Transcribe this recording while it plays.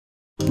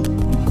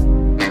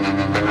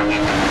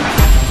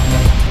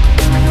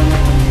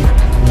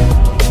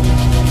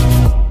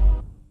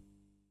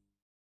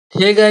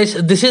Hey guys,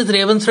 this is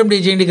Ravens from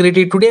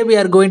DigiIntegrity. Today we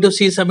are going to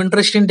see some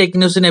interesting tech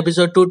news in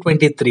episode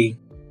 223.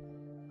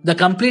 The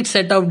complete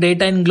set of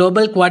data in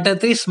global Q3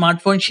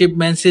 smartphone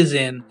shipments is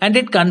in, and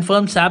it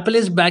confirms Apple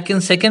is back in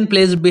second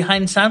place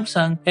behind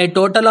Samsung. A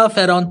total of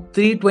around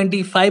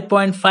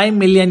 325.5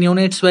 million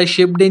units were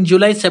shipped in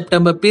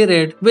July-September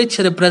period, which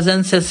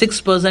represents a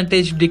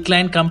 6%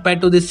 decline compared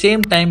to the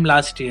same time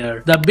last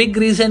year. The big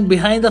reason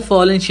behind the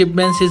fall in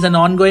shipments is an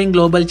ongoing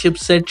global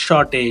chipset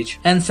shortage,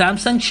 and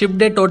Samsung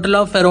shipped a total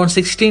of around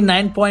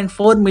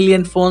 69.4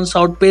 million phones,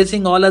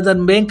 outpacing all other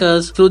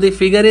makers, though the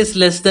figure is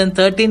less than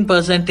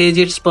 13%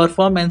 its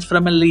performance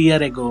from a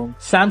year ago.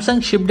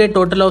 Samsung shipped a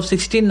total of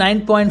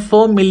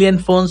 69.4 million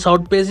phones,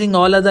 outpacing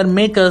all other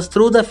makers,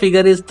 though the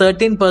figure is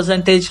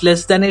 13%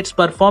 less than its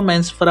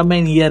performance from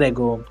a year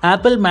ago.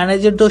 Apple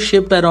managed to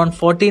ship around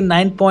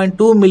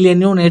 49.2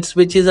 million units,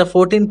 which is a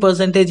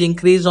 14%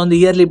 increase on the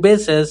yearly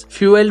basis,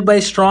 fueled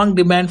by strong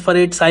demand for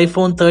its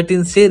iPhone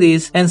 13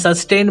 series and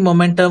sustained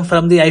momentum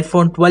from the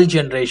iPhone 12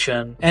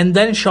 generation. And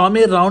then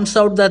Xiaomi rounds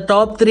out the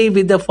top 3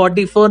 with the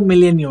 44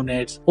 million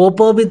units,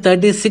 Oppo with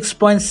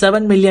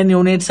 36.7 million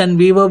units and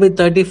Vivo with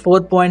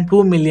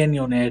 34.2 million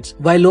units,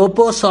 while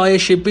Oppo saw a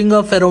shipping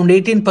of around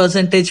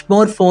 18%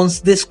 more phones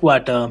this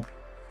quarter.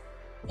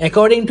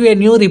 According to a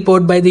new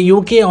report by the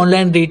UK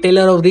online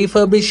retailer of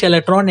refurbished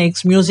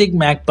electronics, Music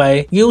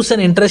Magpie gives an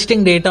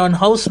interesting data on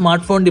how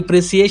smartphone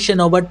depreciation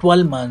over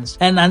 12 months,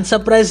 and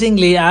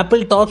unsurprisingly,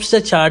 Apple tops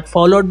the chart,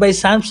 followed by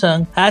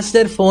Samsung, as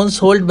their phones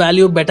hold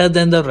value better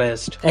than the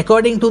rest.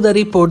 According to the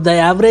report, the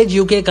average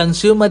UK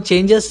consumer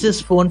changes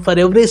his phone for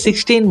every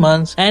 16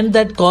 months, and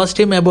that cost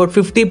him about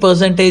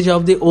 50%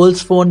 of the old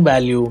phone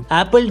value.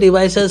 Apple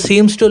devices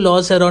seems to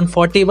lose around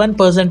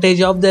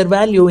 41% of their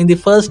value in the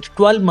first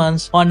 12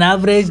 months. On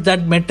average,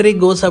 that metric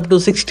goes up to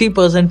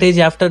 60%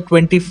 after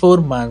 24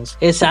 months.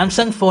 A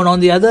Samsung phone, on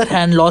the other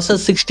hand,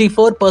 loses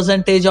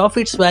 64% of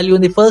its value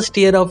in the first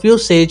year of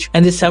usage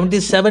and the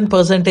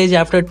 77%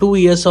 after 2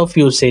 years of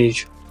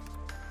usage.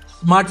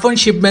 Smartphone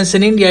shipments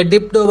in India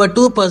dipped over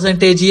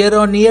 2%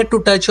 year-on-year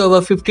to touch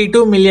over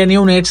 52 million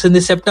units in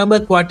the September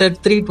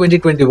Q3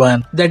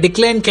 2021. The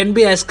decline can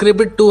be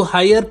ascribed to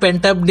higher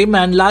pent-up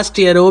demand last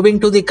year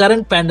owing to the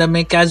current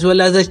pandemic as well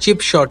as a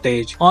chip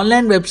shortage.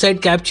 Online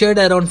website captured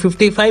around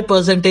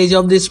 55%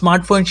 of the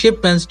smartphone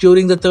shipments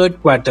during the third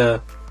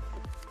quarter.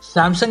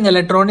 Samsung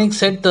Electronics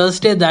said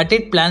Thursday that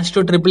it plans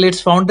to triple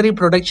its foundry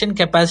production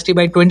capacity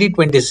by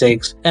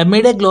 2026,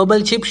 amid a global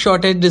chip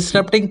shortage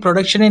disrupting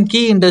production in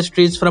key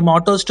industries from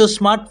autos to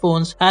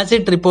smartphones, as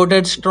it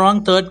reported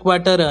strong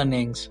third-quarter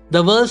earnings.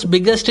 The world's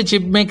biggest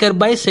chipmaker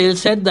by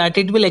sales said that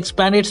it will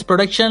expand its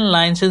production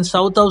lines in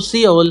south of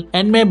Seoul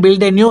and may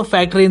build a new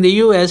factory in the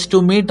US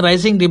to meet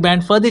rising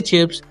demand for the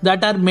chips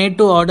that are made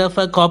to order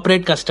for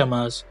corporate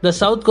customers. The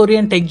South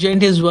Korean tech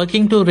giant is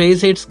working to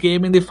raise its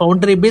game in the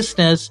foundry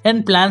business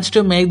and plans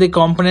to make the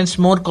components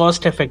more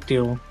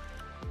cost-effective.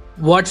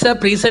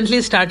 WhatsApp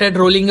recently started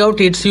rolling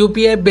out its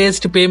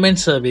UPI-based payment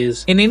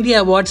service. In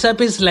India, WhatsApp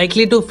is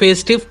likely to face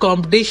stiff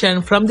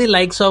competition from the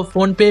likes of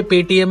PhonePe,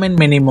 Paytm and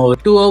many more.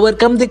 To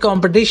overcome the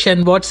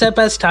competition, WhatsApp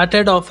has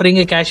started offering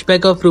a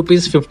cashback of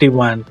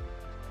 ₹51.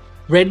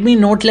 Redmi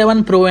Note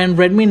 11 Pro and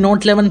Redmi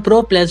Note 11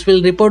 Pro Plus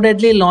will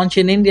reportedly launch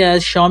in India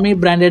as Xiaomi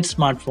branded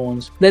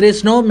smartphones. There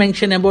is no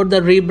mention about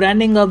the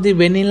rebranding of the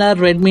vanilla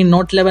Redmi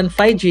Note 11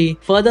 5G.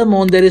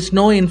 Furthermore, there is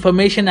no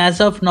information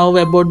as of now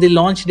about the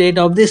launch date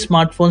of the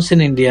smartphones in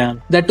India.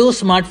 The two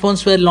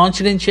smartphones were launched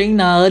in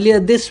China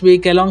earlier this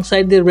week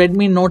alongside the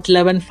Redmi Note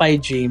 11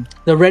 5G.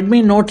 The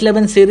Redmi Note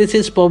 11 series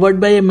is powered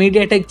by a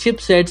MediaTek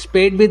chipset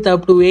paired with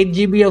up to 8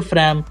 GB of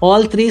RAM.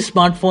 All three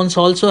smartphones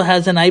also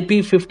has an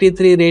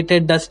IP53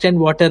 rated dust and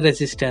water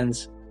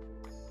resistance.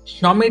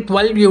 Xiaomi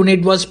 12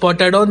 unit was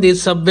spotted on the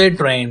subway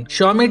train.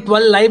 Xiaomi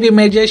 12 live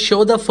images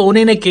show the phone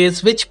in a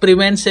case which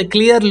prevents a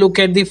clear look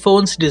at the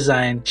phone's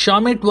design.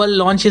 Xiaomi 12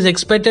 launch is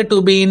expected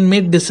to be in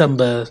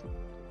mid-December.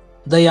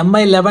 The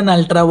Mi 11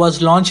 Ultra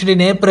was launched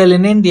in April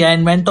in India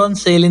and went on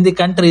sale in the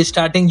country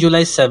starting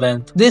July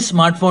 7th. This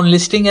smartphone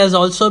listing has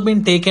also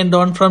been taken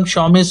down from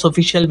Xiaomi's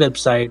official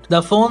website.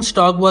 The phone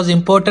stock was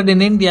imported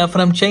in India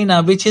from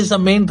China, which is the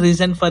main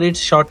reason for its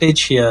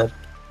shortage here.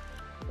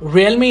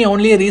 Realme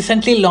only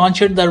recently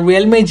launched the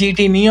Realme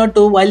GT Neo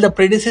 2, while the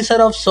predecessor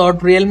of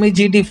sort Realme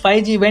GT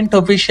 5G went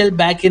official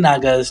back in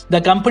August. The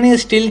company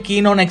is still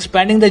keen on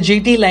expanding the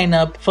GT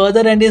lineup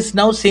further and is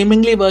now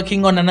seemingly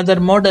working on another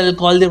model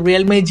called the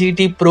Realme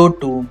GT Pro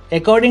 2.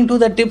 According to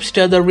the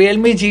tipster, the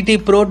Realme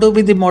GT Pro 2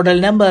 with the model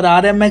number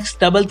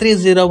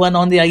RMX3301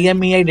 on the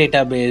IMEI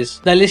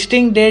database. The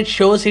listing date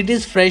shows it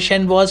is fresh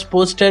and was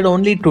posted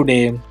only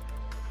today.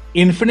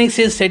 Infinix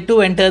is set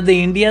to enter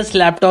the India's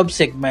laptop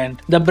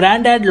segment. The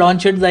brand had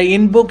launched the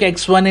INBook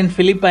X1 in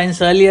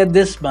Philippines earlier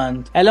this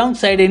month.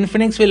 Alongside,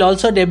 Infinix will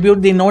also debut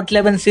the Note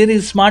 11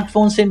 series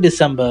smartphones in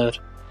December.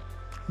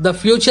 The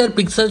future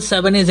Pixel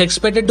 7 is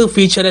expected to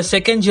feature a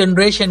second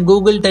generation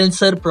Google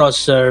Tensor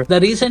processor. The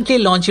recently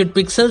launched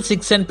Pixel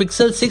 6 and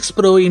Pixel 6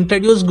 Pro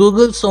introduced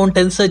Google's own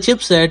Tensor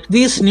chipset.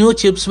 These new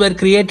chips were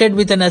created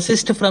with an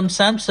assist from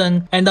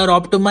Samsung and are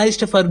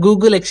optimized for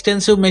Google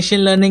extensive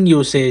machine learning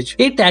usage.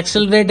 It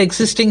accelerates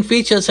existing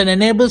features and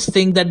enables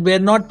things that were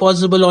not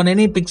possible on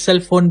any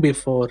Pixel phone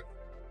before.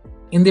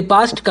 In the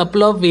past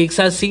couple of weeks,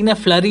 I've seen a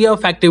flurry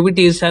of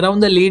activities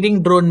around the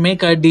leading drone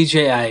maker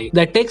DJI.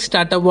 The tech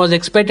startup was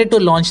expected to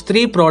launch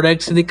 3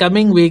 products in the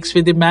coming weeks,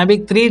 with the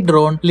Mavic 3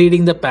 drone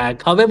leading the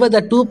pack. However,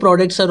 the 2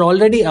 products are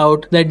already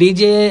out, the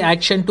DJI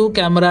Action 2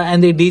 camera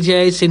and the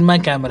DJI Cinema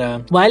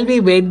camera. While we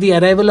wait the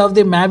arrival of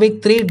the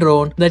Mavic 3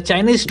 drone, the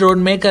Chinese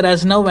drone maker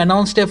has now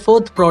announced a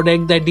 4th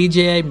product, the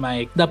DJI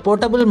mic. The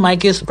portable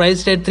mic is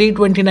priced at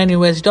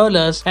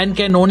 $329 and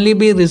can only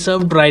be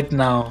reserved right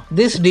now.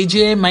 This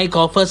DJI mic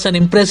offers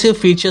an impressive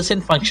features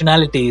and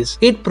functionalities.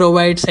 It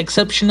provides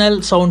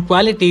exceptional sound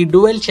quality,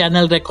 dual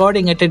channel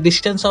recording at a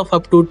distance of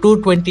up to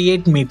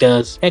 228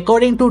 meters.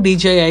 According to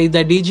DJI,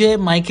 the DJI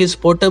mic is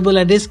portable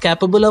and is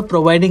capable of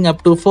providing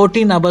up to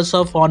 14 hours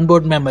of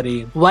onboard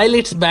memory. While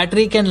its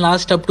battery can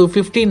last up to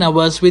 15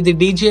 hours, with the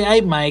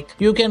DJI mic,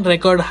 you can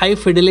record high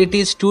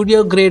fidelity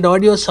studio grade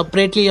audio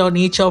separately on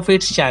each of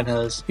its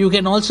channels. You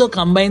can also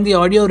combine the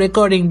audio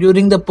recording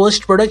during the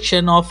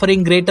post-production,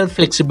 offering greater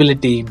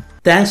flexibility.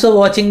 Thanks for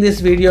watching this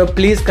video.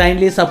 Please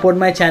kindly support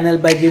my channel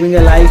by giving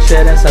a like,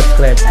 share and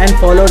subscribe, and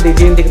follow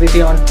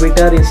DigiIntegrity on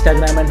Twitter,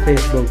 Instagram and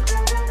Facebook.